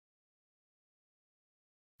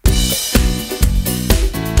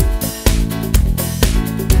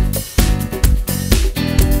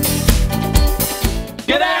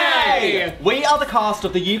are the cast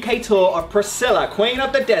of the UK tour of Priscilla, Queen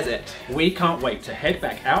of the Desert. We can't wait to head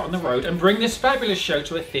back out on the road and bring this fabulous show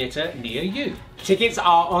to a theatre near you. Tickets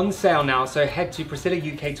are on sale now, so head to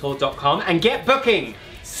PriscillaUKTour.com and get booking.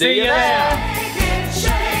 See you there!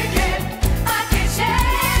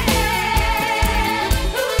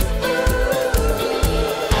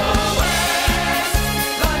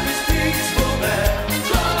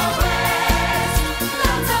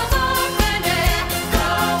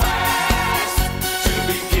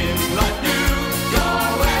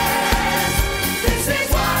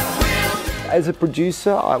 As a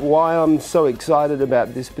producer, why I'm so excited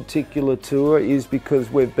about this particular tour is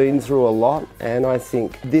because we've been through a lot, and I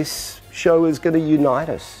think this show is going to unite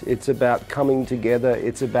us. It's about coming together,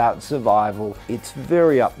 it's about survival. It's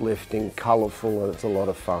very uplifting, colourful, and it's a lot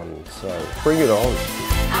of fun. So bring it on.